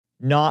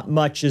Not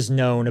much is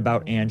known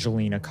about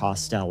Angelina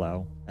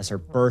Costello, as her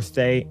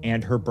birthday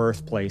and her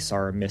birthplace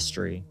are a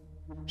mystery.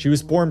 She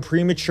was born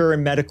premature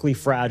and medically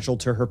fragile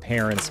to her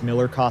parents,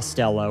 Miller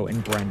Costello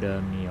and Brenda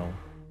Emile.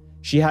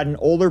 She had an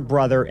older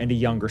brother and a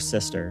younger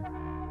sister.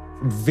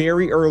 From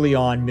very early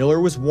on, Miller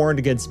was warned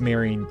against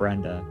marrying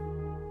Brenda.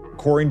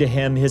 According to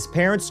him, his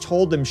parents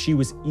told him she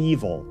was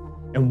evil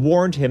and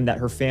warned him that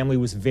her family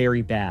was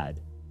very bad.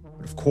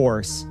 But of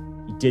course,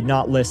 he did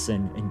not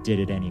listen and did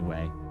it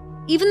anyway.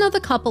 Even though the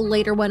couple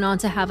later went on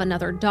to have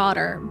another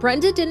daughter,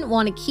 Brenda didn't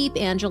want to keep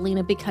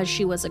Angelina because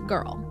she was a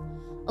girl.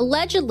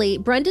 Allegedly,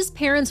 Brenda's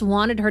parents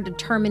wanted her to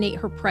terminate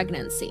her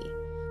pregnancy.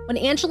 When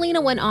Angelina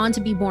went on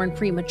to be born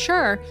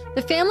premature,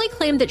 the family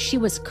claimed that she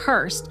was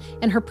cursed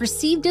and her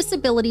perceived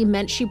disability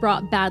meant she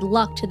brought bad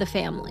luck to the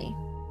family.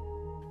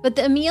 But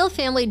the Emile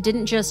family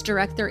didn't just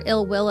direct their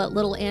ill will at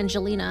little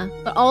Angelina,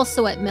 but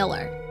also at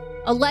Miller.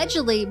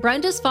 Allegedly,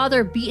 Brenda's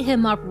father beat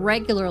him up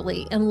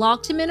regularly and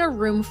locked him in a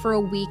room for a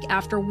week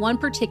after one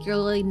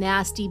particularly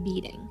nasty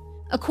beating.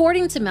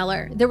 According to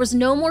Miller, there was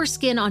no more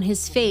skin on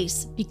his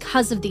face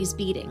because of these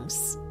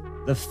beatings.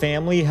 The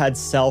family had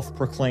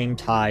self-proclaimed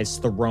ties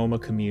to the Roma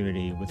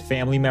community, with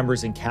family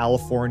members in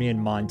California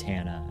and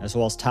Montana, as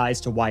well as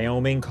ties to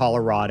Wyoming,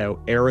 Colorado,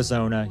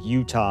 Arizona,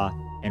 Utah,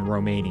 and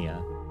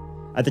Romania.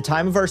 At the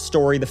time of our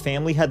story, the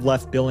family had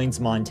left Billings,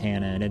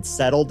 Montana, and had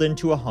settled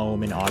into a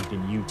home in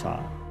Ogden,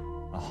 Utah.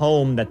 A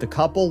home that the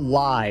couple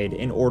lied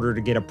in order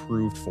to get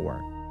approved for.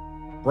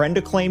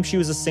 Brenda claimed she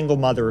was a single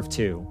mother of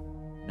two,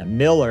 and that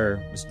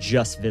Miller was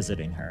just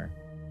visiting her.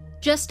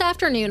 Just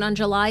after noon on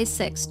July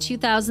 6,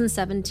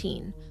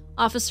 2017,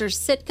 Officers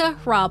Sitka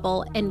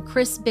Hrabel and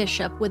Chris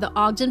Bishop with the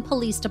Ogden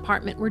Police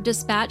Department were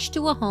dispatched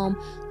to a home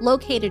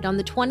located on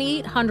the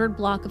 2800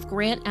 block of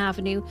Grant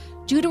Avenue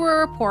due to a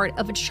report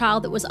of a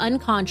child that was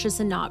unconscious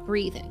and not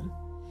breathing.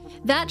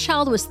 That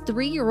child was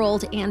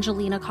 3-year-old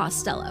Angelina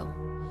Costello.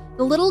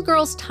 The little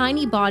girl's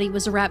tiny body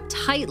was wrapped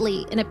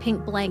tightly in a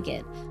pink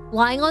blanket,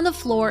 lying on the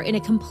floor in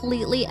a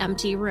completely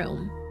empty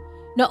room.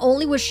 Not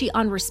only was she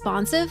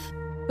unresponsive,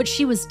 but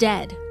she was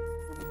dead.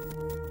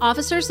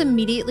 Officers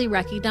immediately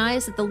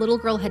recognized that the little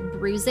girl had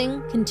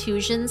bruising,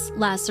 contusions,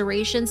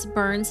 lacerations,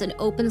 burns, and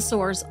open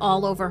sores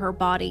all over her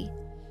body.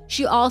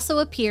 She also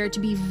appeared to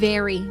be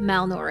very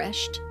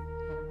malnourished.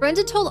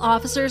 Brenda told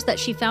officers that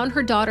she found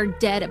her daughter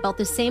dead about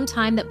the same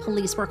time that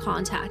police were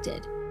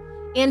contacted.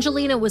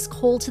 Angelina was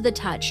cold to the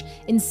touch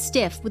and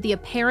stiff with the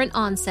apparent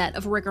onset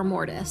of rigor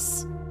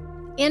mortis.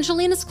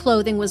 Angelina's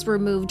clothing was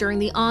removed during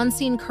the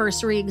on-scene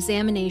cursory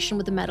examination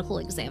with the medical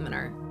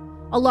examiner.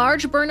 A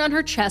large burn on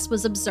her chest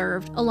was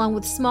observed, along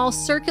with small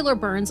circular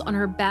burns on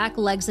her back,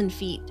 legs, and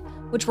feet,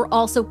 which were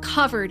also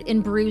covered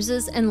in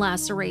bruises and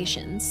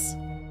lacerations.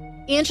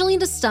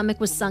 Angelina's stomach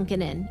was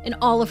sunken in, and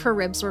all of her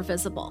ribs were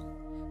visible.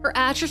 Her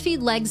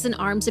atrophied legs and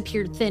arms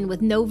appeared thin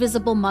with no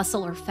visible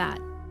muscle or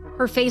fat.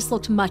 Her face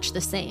looked much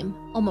the same,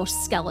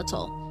 almost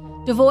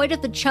skeletal, devoid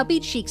of the chubby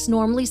cheeks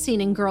normally seen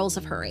in girls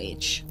of her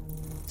age.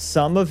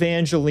 Some of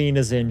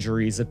Angelina's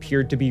injuries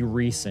appeared to be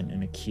recent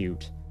and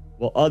acute,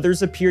 while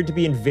others appeared to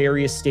be in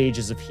various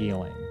stages of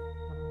healing.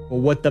 But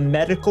what the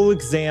medical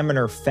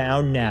examiner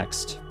found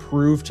next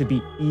proved to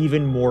be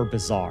even more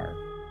bizarre.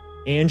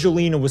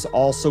 Angelina was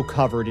also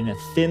covered in a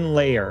thin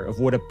layer of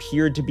what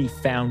appeared to be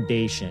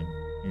foundation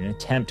in an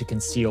attempt to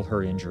conceal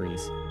her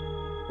injuries.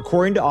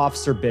 According to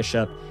Officer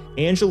Bishop,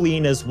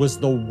 Angelina's was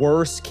the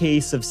worst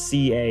case of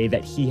CA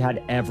that he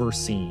had ever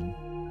seen.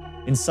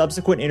 In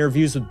subsequent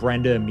interviews with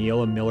Brenda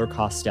Emile and Miller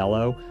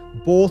Costello,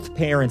 both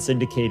parents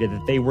indicated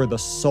that they were the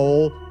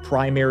sole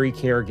primary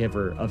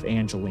caregiver of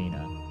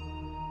Angelina.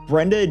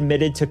 Brenda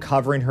admitted to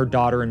covering her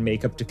daughter in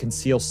makeup to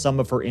conceal some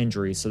of her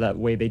injuries so that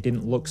way they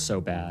didn't look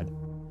so bad.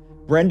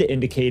 Brenda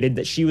indicated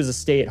that she was a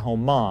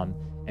stay-at-home mom,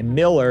 and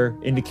Miller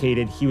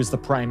indicated he was the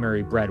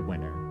primary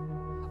breadwinner.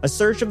 A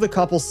search of the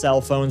couple's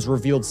cell phones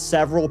revealed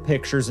several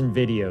pictures and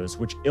videos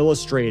which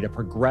illustrate a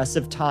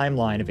progressive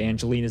timeline of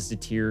Angelina's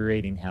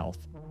deteriorating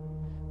health.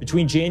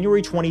 Between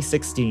January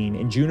 2016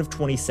 and June of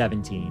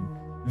 2017,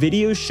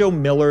 videos show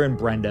Miller and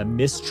Brenda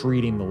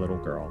mistreating the little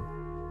girl.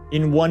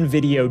 In one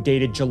video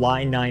dated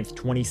July 9th,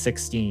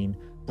 2016,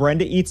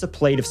 Brenda eats a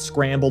plate of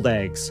scrambled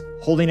eggs,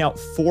 holding out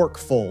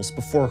forkfuls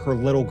before her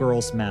little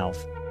girl's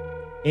mouth.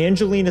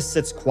 Angelina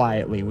sits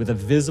quietly with a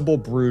visible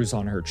bruise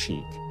on her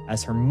cheek,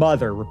 as her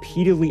mother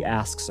repeatedly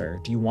asks her,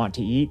 "Do you want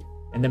to eat?"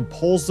 and then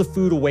pulls the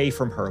food away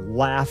from her,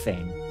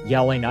 laughing,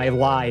 yelling, "I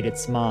lied,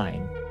 it's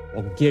mine,"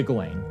 while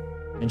giggling.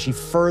 And she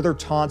further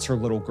taunts her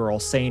little girl,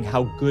 saying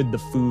how good the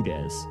food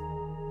is.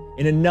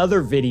 In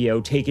another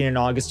video taken in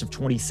August of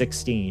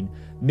 2016,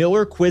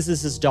 Miller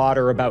quizzes his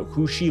daughter about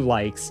who she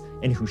likes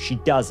and who she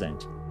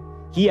doesn't.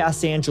 He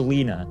asks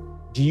Angelina,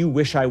 "Do you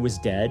wish I was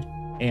dead?"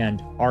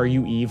 and "Are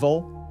you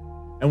evil?"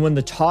 And when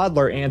the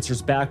toddler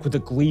answers back with a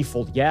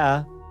gleeful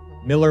 "yeah,"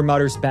 Miller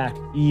mutters back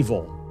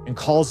 "evil" and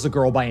calls the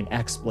girl by an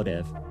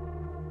expletive.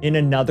 In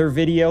another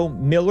video,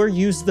 Miller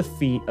used the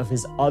feet of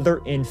his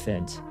other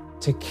infant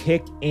to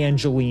kick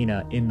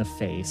Angelina in the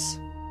face.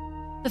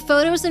 The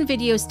photos and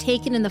videos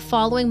taken in the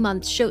following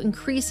months show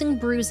increasing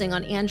bruising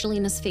on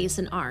Angelina's face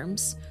and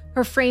arms.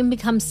 Her frame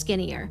becomes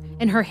skinnier,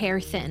 and her hair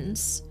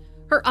thins.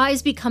 Her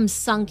eyes become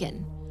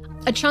sunken.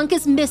 A chunk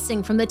is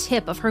missing from the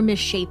tip of her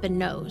misshapen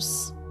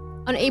nose.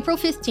 On April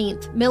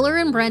 15th, Miller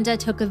and Brenda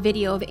took a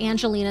video of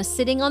Angelina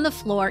sitting on the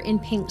floor in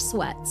pink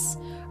sweats,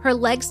 her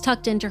legs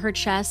tucked into her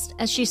chest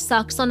as she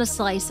sucks on a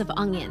slice of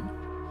onion.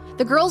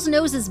 The girl's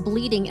nose is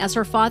bleeding as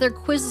her father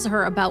quizzes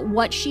her about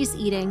what she's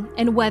eating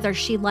and whether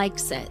she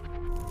likes it.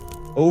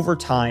 Over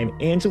time,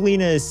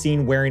 Angelina is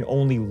seen wearing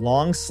only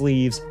long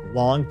sleeves,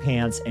 long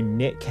pants, and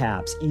knit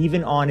caps,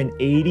 even on an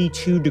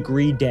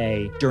 82-degree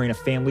day during a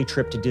family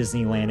trip to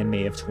Disneyland in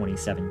May of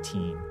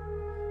 2017.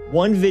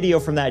 One video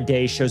from that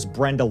day shows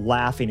Brenda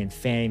laughing and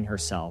fanning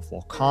herself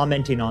while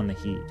commenting on the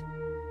heat.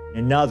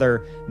 In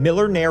another,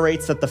 Miller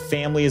narrates that the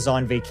family is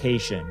on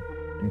vacation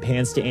and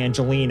pans to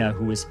Angelina,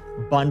 who is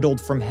bundled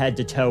from head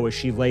to toe as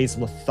she lays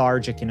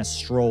lethargic in a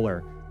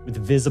stroller with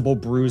visible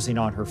bruising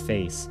on her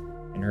face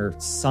and her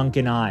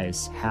sunken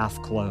eyes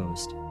half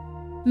closed.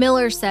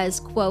 Miller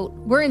says, quote,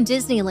 "We're in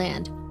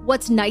Disneyland.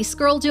 What's Nice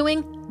Girl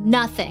doing?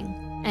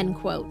 Nothing," end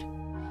quote.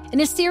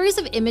 In a series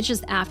of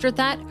images after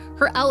that,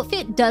 her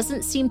outfit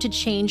doesn't seem to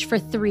change for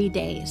 3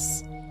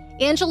 days.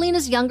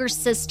 Angelina's younger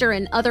sister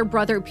and other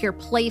brother appear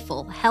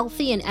playful,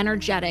 healthy, and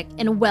energetic,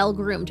 and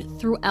well-groomed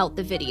throughout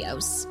the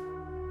videos.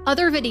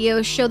 Other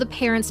videos show the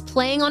parents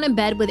playing on a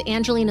bed with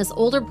Angelina's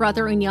older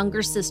brother and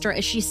younger sister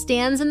as she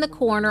stands in the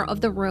corner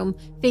of the room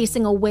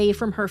facing away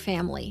from her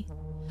family.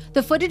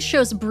 The footage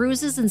shows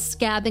bruises and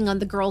scabbing on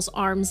the girl's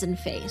arms and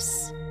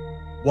face.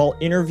 While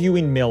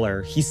interviewing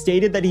Miller, he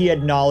stated that he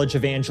had knowledge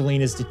of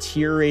Angelina's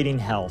deteriorating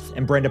health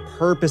and Brenda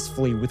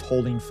purposefully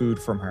withholding food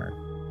from her.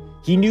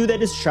 He knew that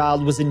his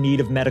child was in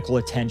need of medical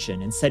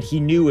attention and said he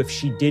knew if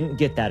she didn't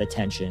get that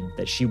attention,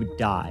 that she would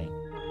die.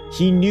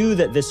 He knew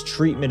that this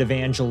treatment of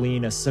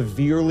Angelina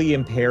severely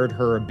impaired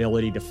her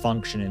ability to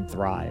function and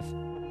thrive.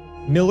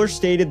 Miller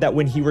stated that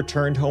when he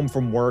returned home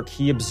from work,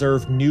 he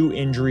observed new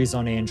injuries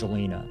on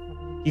Angelina.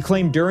 He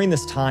claimed during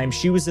this time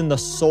she was in the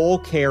sole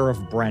care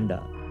of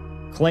Brenda.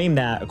 Claimed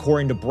that,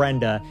 according to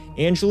Brenda,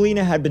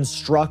 Angelina had been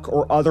struck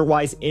or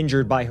otherwise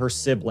injured by her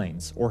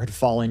siblings or had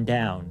fallen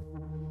down.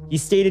 He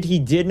stated he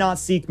did not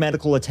seek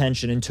medical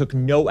attention and took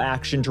no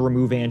action to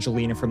remove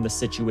Angelina from the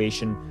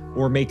situation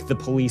or make the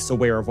police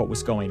aware of what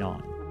was going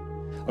on.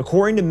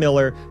 According to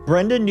Miller,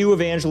 Brenda knew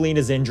of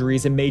Angelina's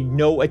injuries and made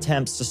no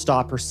attempts to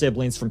stop her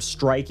siblings from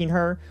striking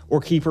her or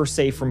keep her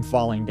safe from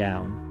falling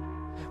down.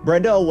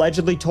 Brenda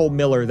allegedly told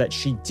Miller that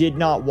she did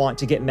not want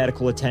to get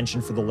medical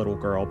attention for the little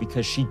girl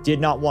because she did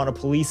not want a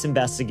police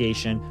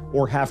investigation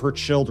or have her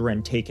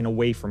children taken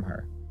away from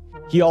her.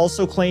 He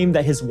also claimed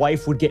that his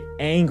wife would get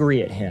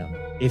angry at him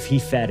if he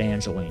fed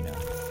Angelina.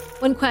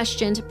 When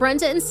questioned,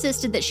 Brenda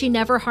insisted that she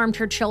never harmed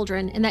her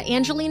children and that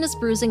Angelina's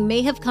bruising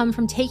may have come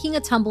from taking a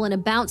tumble in a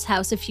bounce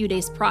house a few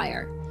days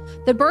prior.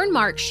 The burn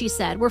marks, she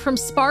said, were from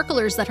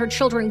sparklers that her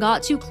children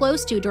got too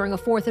close to during a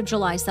 4th of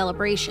July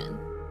celebration.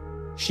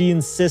 She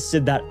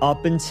insisted that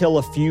up until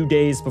a few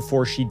days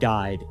before she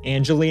died,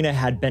 Angelina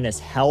had been as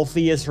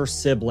healthy as her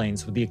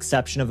siblings with the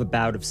exception of a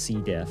bout of C.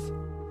 diff.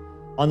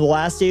 On the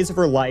last days of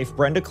her life,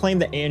 Brenda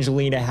claimed that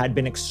Angelina had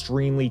been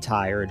extremely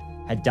tired,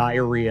 had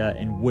diarrhea,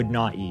 and would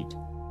not eat.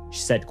 She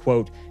said,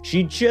 quote,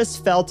 "She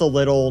just felt a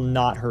little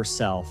not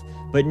herself,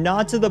 but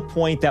not to the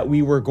point that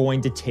we were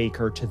going to take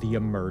her to the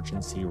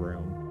emergency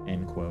room,"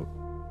 end quote.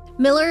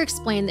 Miller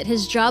explained that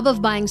his job of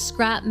buying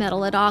scrap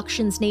metal at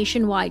auctions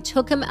nationwide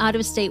took him out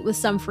of state with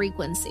some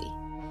frequency.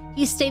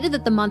 He stated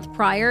that the month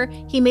prior,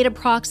 he made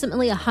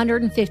approximately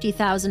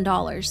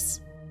 $150,000.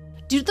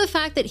 Due to the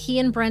fact that he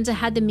and Brenda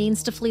had the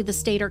means to flee the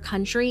state or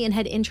country and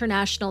had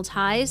international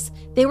ties,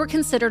 they were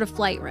considered a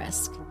flight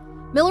risk.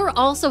 Miller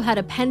also had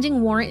a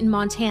pending warrant in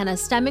Montana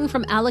stemming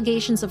from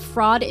allegations of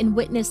fraud and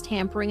witness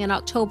tampering in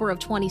October of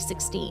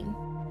 2016.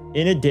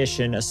 In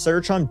addition, a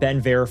search on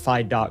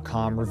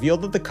BeenVerified.com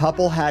revealed that the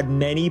couple had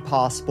many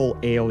possible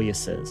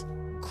aliases,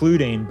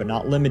 including, but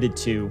not limited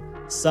to,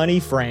 Sonny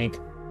Frank,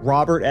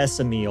 Robert S.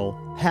 Emile,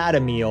 Pat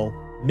Emile,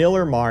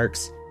 Miller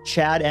Marks,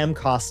 Chad M.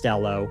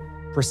 Costello,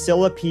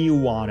 Priscilla P.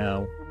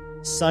 Uwano,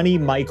 Sonny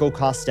Michael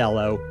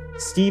Costello,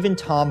 Stephen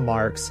Tom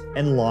Marks,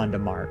 and Londa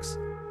Marks.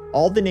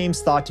 All the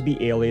names thought to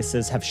be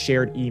aliases have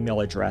shared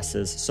email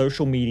addresses,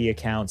 social media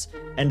accounts,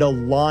 and a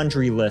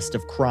laundry list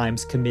of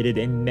crimes committed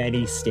in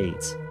many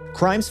states.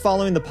 Crimes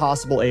following the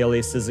possible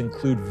aliases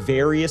include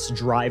various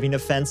driving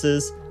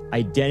offenses,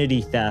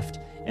 identity theft,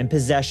 and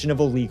possession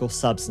of illegal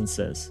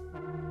substances.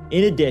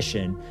 In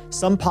addition,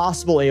 some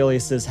possible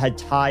aliases had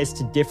ties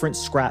to different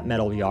scrap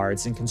metal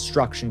yards and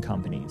construction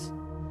companies.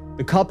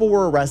 The couple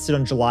were arrested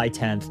on July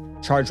 10th,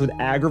 charged with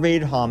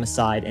aggravated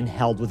homicide and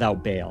held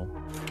without bail.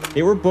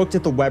 They were booked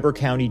at the Weber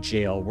County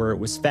Jail, where it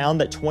was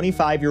found that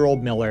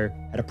 25-year-old Miller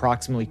had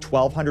approximately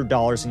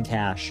 $1,200 in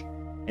cash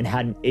and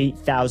had an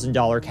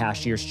 $8,000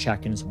 cashier's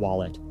check in his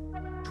wallet.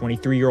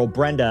 23-year-old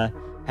Brenda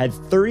had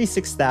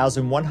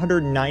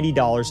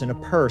 $36,190 in a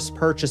purse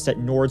purchased at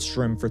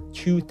Nordstrom for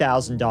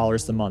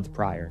 $2,000 the month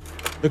prior.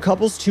 The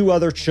couple's 2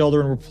 other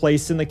children were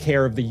placed in the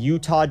care of the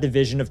Utah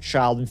Division of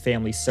Child and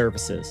Family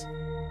Services.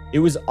 It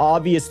was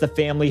obvious the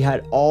family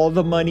had all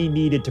the money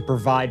needed to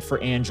provide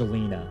for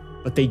Angelina,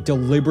 but they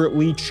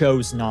deliberately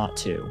chose not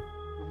to.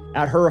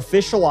 At her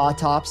official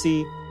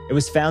autopsy, it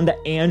was found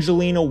that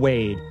Angelina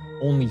weighed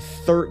only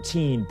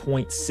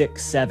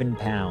 13.67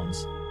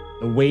 pounds,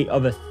 the weight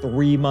of a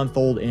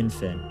 3-month-old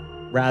infant,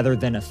 rather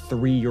than a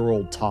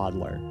 3-year-old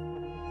toddler.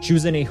 She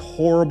was in a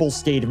horrible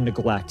state of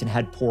neglect and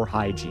had poor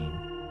hygiene.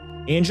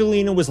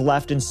 Angelina was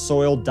left in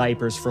soiled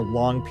diapers for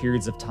long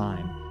periods of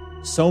time,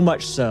 so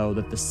much so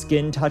that the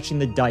skin touching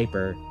the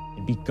diaper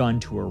had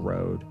begun to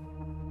erode.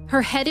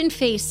 Her head and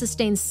face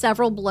sustained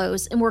several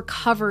blows and were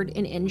covered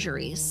in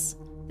injuries.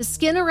 The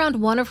skin around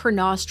one of her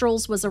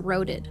nostrils was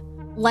eroded,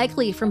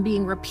 likely from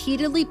being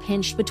repeatedly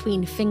pinched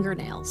between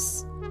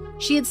fingernails.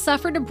 She had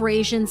suffered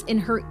abrasions in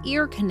her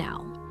ear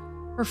canal.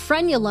 Her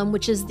frenulum,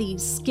 which is the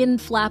skin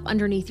flap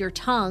underneath your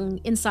tongue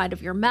inside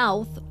of your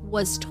mouth,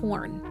 was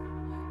torn.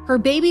 Her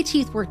baby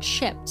teeth were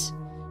chipped.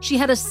 She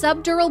had a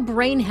subdural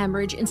brain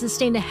hemorrhage and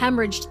sustained a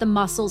hemorrhage to the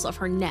muscles of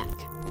her neck.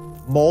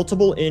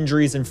 Multiple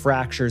injuries and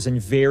fractures in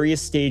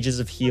various stages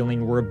of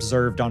healing were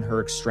observed on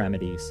her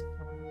extremities.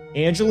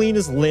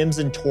 Angelina's limbs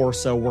and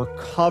torso were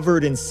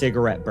covered in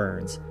cigarette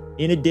burns,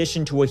 in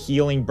addition to a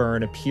healing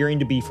burn appearing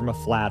to be from a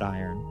flat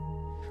iron.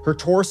 Her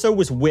torso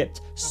was whipped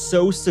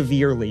so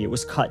severely it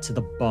was cut to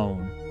the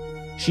bone.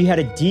 She had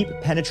a deep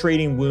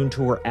penetrating wound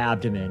to her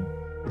abdomen,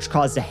 which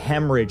caused a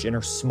hemorrhage in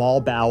her small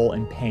bowel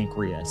and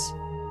pancreas.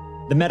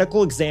 The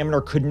medical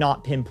examiner could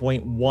not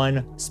pinpoint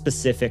one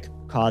specific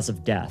cause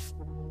of death.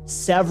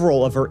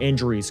 Several of her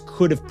injuries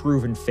could have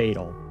proven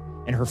fatal,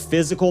 and her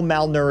physical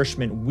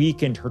malnourishment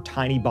weakened her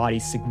tiny body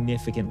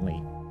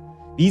significantly.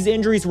 These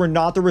injuries were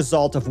not the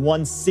result of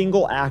one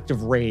single act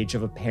of rage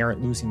of a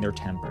parent losing their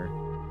temper.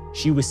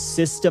 She was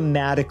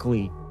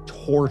systematically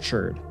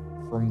tortured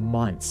for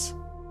months.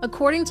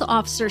 According to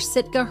Officer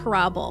Sitka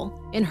Hrabal,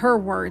 in her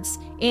words,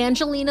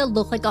 Angelina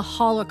looked like a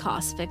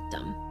Holocaust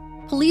victim.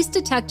 Police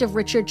Detective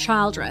Richard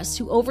Childress,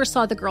 who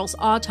oversaw the girl's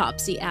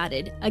autopsy,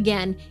 added,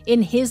 again,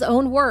 in his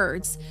own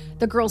words,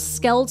 the girl's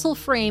skeletal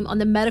frame on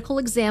the medical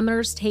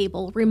examiner's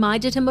table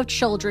reminded him of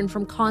children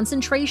from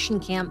concentration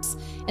camps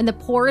in the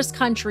poorest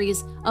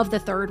countries of the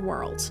Third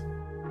World.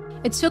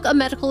 It took a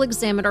medical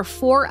examiner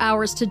 4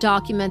 hours to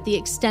document the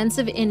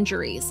extensive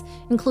injuries,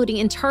 including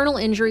internal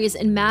injuries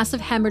and massive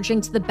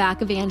hemorrhaging to the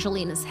back of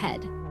Angelina's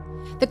head.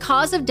 The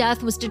cause of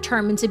death was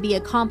determined to be a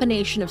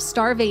combination of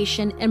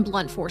starvation and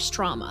blunt force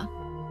trauma.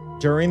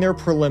 During their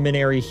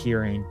preliminary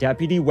hearing,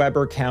 Deputy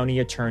Weber County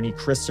Attorney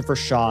Christopher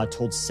Shaw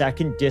told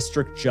 2nd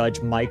District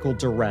Judge Michael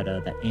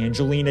Doretta that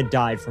Angelina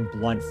died from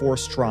blunt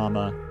force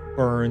trauma,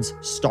 burns,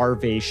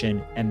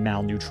 starvation, and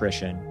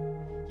malnutrition.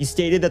 He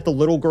stated that the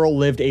little girl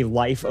lived a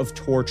life of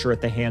torture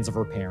at the hands of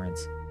her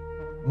parents.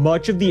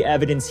 Much of the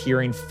evidence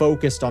hearing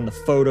focused on the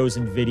photos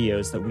and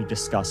videos that we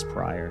discussed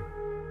prior.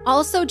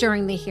 Also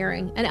during the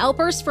hearing, an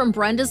outburst from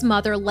Brenda's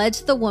mother led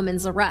to the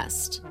woman's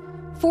arrest.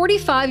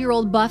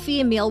 45-year-old Buffy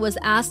Emile was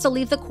asked to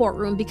leave the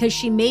courtroom because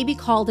she may be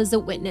called as a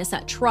witness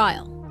at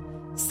trial.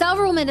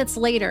 Several minutes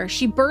later,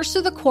 she burst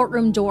through the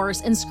courtroom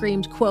doors and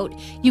screamed, quote,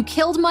 "You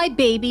killed my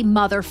baby,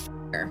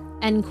 motherfucker,"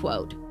 end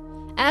quote.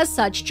 As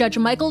such, Judge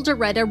Michael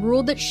Doretta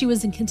ruled that she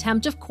was in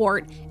contempt of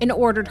court and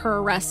ordered her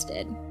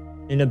arrested.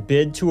 In a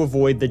bid to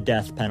avoid the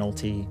death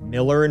penalty,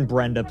 Miller and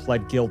Brenda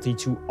pled guilty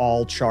to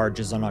all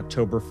charges on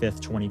October 5,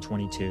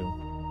 2022.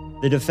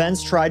 The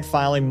defense tried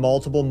filing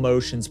multiple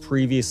motions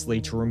previously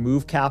to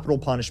remove capital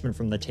punishment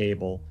from the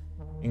table,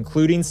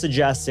 including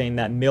suggesting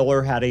that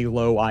Miller had a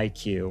low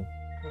IQ.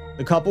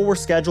 The couple were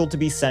scheduled to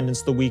be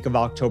sentenced the week of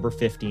October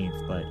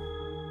 15th, but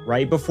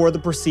right before the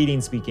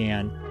proceedings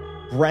began,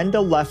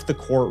 Brenda left the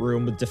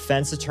courtroom with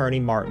defense attorney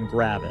Martin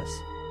Gravis.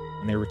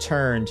 When they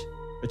returned,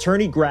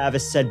 Attorney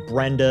Gravis said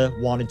Brenda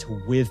wanted to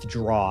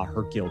withdraw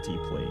her guilty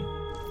plea.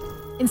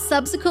 In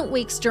subsequent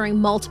weeks during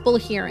multiple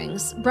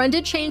hearings,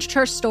 Brenda changed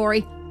her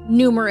story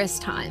numerous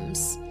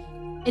times.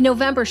 In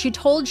November, she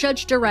told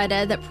Judge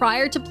Doretta that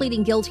prior to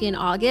pleading guilty in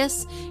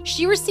August,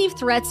 she received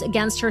threats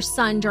against her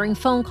son during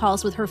phone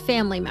calls with her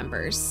family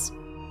members.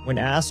 When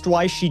asked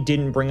why she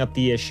didn't bring up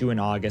the issue in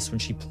August when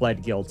she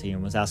pled guilty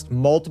and was asked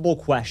multiple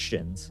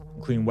questions,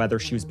 including whether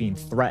she was being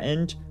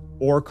threatened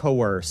or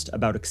coerced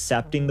about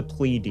accepting the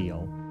plea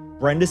deal,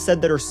 Brenda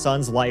said that her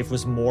son's life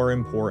was more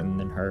important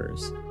than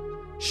hers.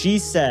 She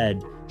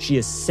said she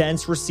has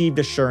since received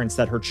assurance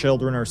that her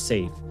children are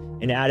safe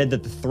and added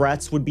that the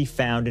threats would be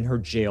found in her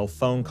jail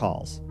phone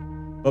calls.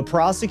 But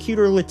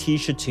prosecutor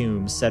Letitia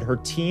Toombs said her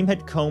team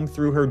had combed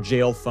through her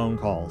jail phone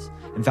calls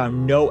and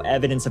found no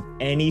evidence of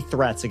any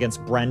threats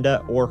against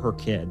Brenda or her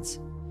kids.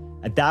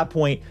 At that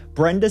point,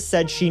 Brenda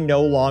said she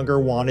no longer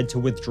wanted to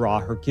withdraw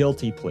her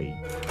guilty plea.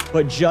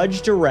 But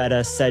Judge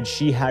Doretta said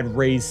she had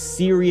raised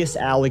serious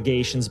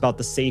allegations about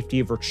the safety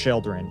of her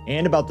children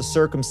and about the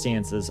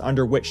circumstances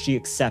under which she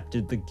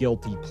accepted the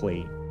guilty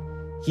plea.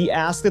 He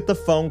asked that the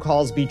phone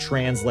calls be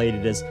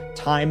translated as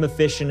time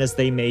efficient as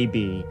they may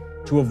be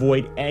to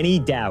avoid any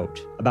doubt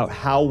about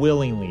how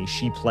willingly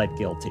she pled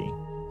guilty.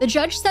 The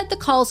judge said the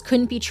calls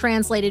couldn't be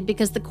translated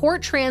because the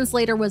court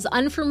translator was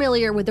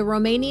unfamiliar with the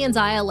Romanian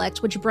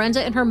dialect which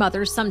Brenda and her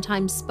mother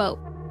sometimes spoke.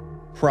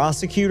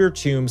 Prosecutor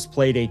Toombs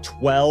played a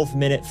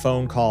 12-minute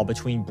phone call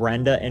between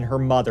Brenda and her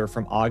mother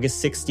from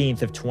August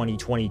 16th of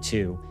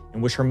 2022, in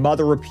which her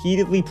mother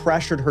repeatedly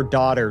pressured her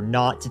daughter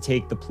not to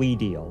take the plea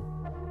deal.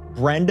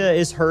 Brenda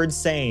is heard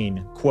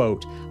saying,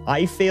 quote,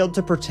 "I failed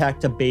to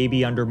protect a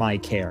baby under my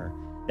care.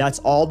 That's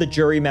all the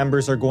jury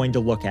members are going to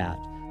look at.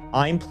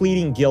 I'm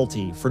pleading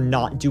guilty for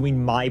not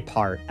doing my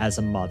part as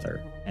a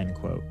mother," end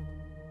quote.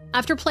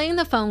 After playing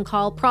the phone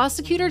call,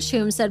 Prosecutor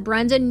Toombs said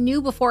Brenda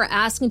knew before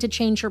asking to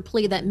change her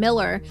plea that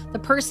Miller, the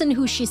person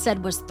who she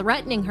said was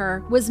threatening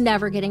her, was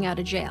never getting out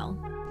of jail.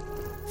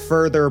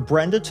 Further,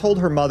 Brenda told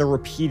her mother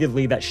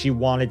repeatedly that she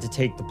wanted to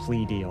take the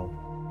plea deal.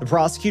 The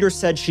prosecutor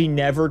said she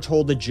never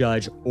told the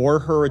judge or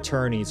her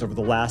attorneys over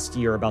the last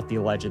year about the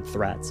alleged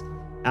threats,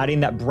 adding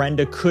that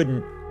Brenda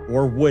couldn't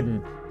or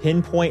wouldn't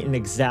pinpoint an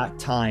exact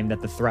time that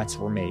the threats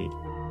were made.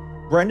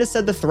 Brenda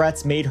said the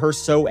threats made her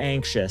so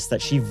anxious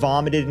that she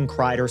vomited and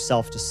cried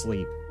herself to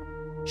sleep.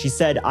 She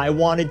said, "I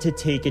wanted to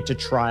take it to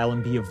trial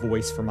and be a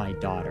voice for my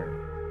daughter."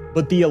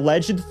 But the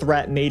alleged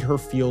threat made her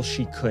feel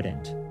she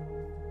couldn't.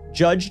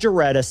 Judge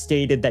Doretta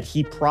stated that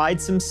he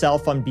prides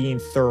himself on being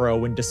thorough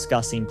when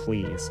discussing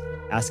pleas,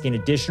 asking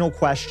additional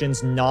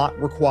questions not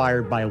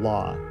required by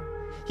law.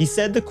 He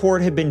said the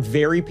court had been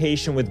very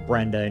patient with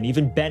Brenda and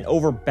even bent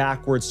over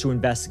backwards to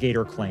investigate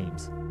her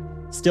claims.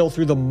 Still,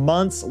 through the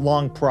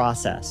months-long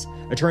process,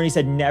 attorneys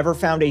had never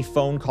found a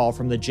phone call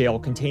from the jail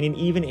containing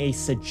even a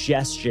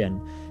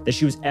suggestion that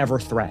she was ever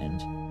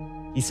threatened.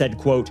 He said,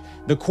 quote,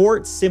 "The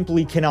court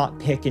simply cannot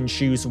pick and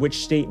choose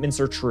which statements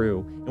are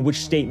true and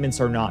which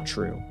statements are not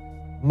true.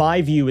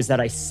 My view is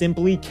that I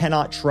simply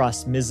cannot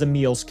trust Ms.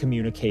 Emil's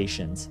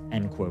communications,"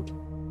 end quote.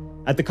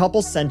 At the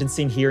couple's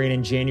sentencing hearing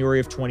in January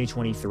of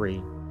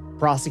 2023,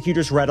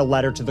 prosecutors read a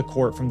letter to the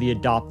court from the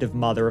adoptive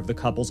mother of the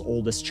couple's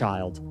oldest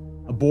child,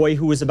 a boy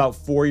who was about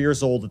 4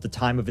 years old at the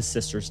time of his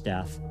sister's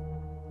death.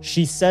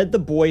 She said the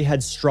boy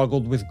had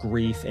struggled with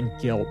grief and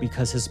guilt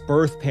because his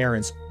birth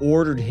parents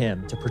ordered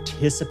him to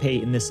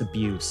participate in this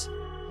abuse.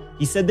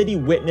 He said that he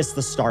witnessed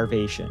the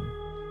starvation.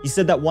 He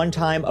said that one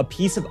time a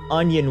piece of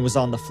onion was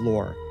on the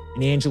floor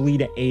and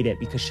Angelina ate it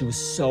because she was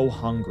so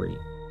hungry.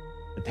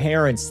 The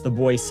parents, the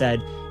boy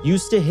said,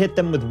 used to hit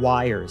them with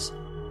wires,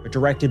 but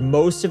directed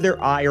most of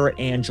their ire at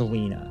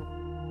Angelina.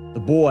 The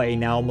boy,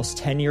 now almost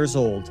 10 years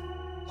old,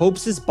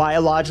 hopes his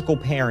biological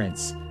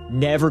parents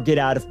never get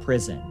out of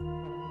prison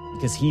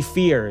because he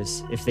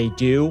fears, if they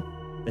do,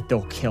 that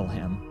they'll kill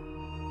him.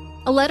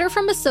 A letter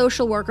from a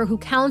social worker who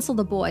counseled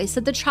the boy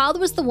said the child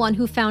was the one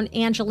who found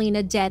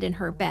Angelina dead in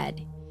her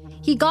bed.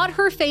 He got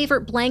her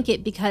favorite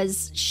blanket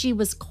because she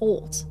was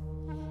cold.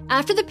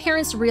 After the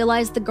parents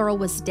realized the girl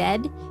was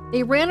dead,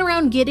 they ran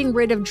around getting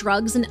rid of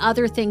drugs and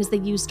other things they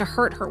used to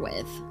hurt her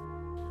with.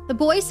 The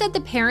boy said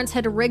the parents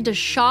had rigged a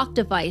shock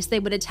device they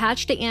would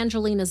attach to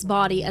Angelina's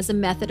body as a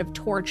method of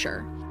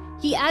torture.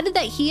 He added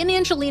that he and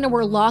Angelina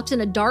were locked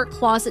in a dark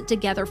closet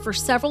together for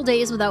several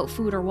days without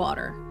food or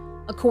water.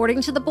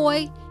 According to the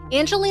boy,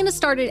 Angelina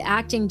started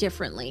acting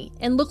differently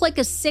and looked like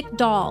a sick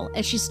doll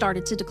as she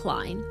started to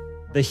decline.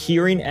 The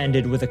hearing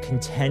ended with a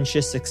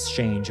contentious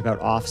exchange about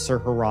Officer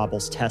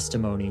Harabel's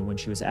testimony when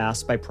she was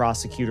asked by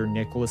prosecutor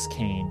Nicholas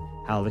Kane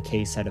how the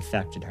case had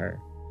affected her.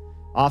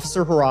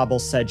 Officer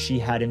Harabel said she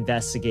had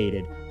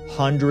investigated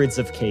hundreds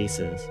of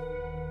cases,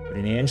 but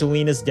in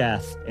Angelina's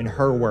death, in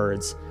her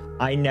words,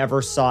 "I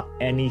never saw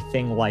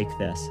anything like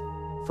this.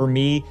 For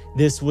me,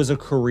 this was a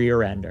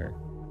career ender.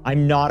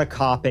 I'm not a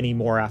cop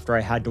anymore after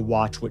I had to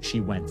watch what she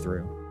went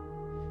through."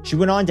 She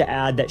went on to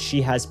add that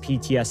she has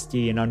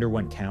PTSD and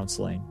underwent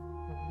counseling.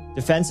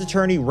 Defense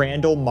attorney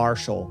Randall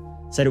Marshall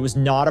said it was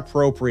not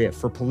appropriate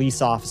for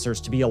police officers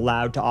to be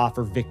allowed to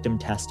offer victim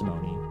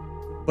testimony.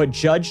 But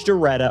Judge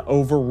Doretta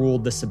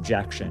overruled this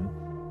objection,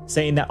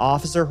 saying that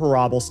Officer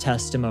Harabel's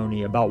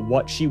testimony about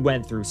what she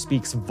went through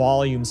speaks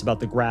volumes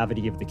about the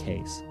gravity of the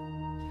case.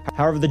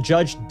 However, the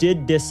judge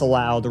did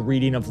disallow the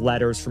reading of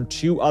letters from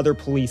 2 other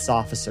police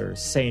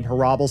officers, saying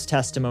Harabel's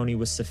testimony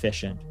was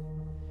sufficient.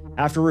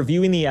 After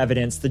reviewing the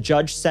evidence, the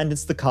judge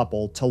sentenced the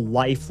couple to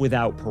life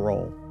without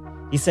parole.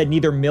 He said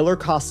neither Miller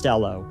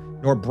Costello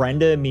nor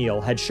Brenda Emil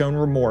had shown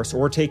remorse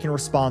or taken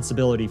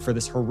responsibility for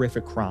this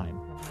horrific crime.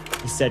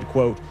 He said,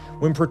 quote,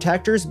 "When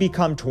protectors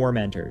become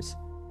tormentors,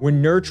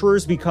 when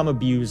nurturers become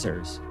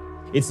abusers,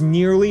 it's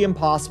nearly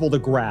impossible to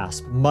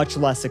grasp, much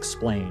less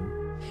explain.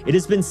 It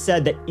has been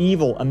said that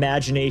evil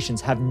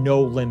imaginations have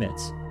no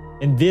limits,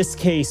 and this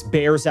case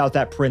bears out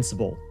that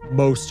principle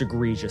most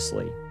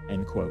egregiously,"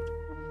 end quote.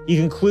 He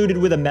concluded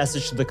with a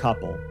message to the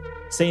couple,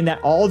 saying that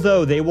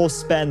although they will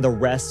spend the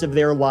rest of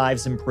their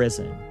lives in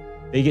prison,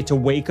 they get to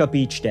wake up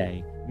each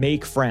day,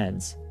 make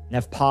friends, and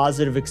have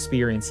positive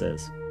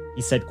experiences.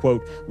 He said,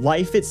 quote,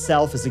 "Life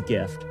itself is a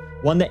gift,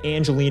 one that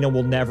Angelina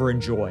will never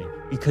enjoy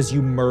because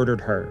you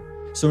murdered her.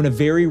 So in a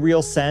very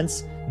real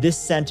sense, this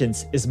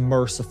sentence is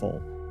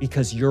merciful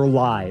because your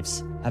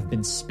lives have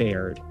been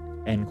spared,"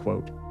 end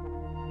quote.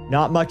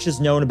 Not much is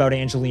known about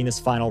Angelina's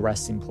final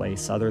resting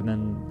place other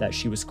than that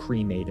she was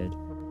cremated.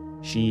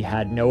 She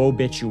had no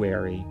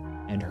obituary,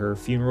 and her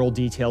funeral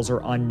details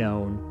are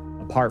unknown,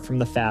 apart from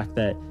the fact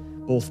that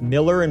both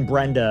Miller and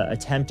Brenda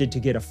attempted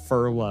to get a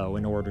furlough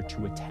in order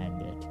to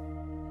attend it.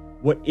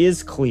 What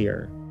is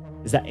clear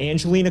is that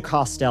Angelina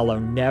Costello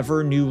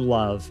never knew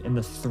love in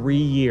the 3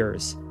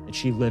 years that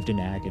she lived in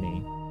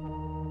agony.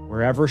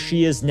 Wherever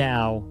she is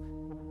now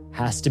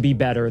has to be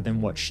better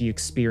than what she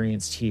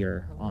experienced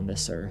here on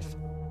this earth.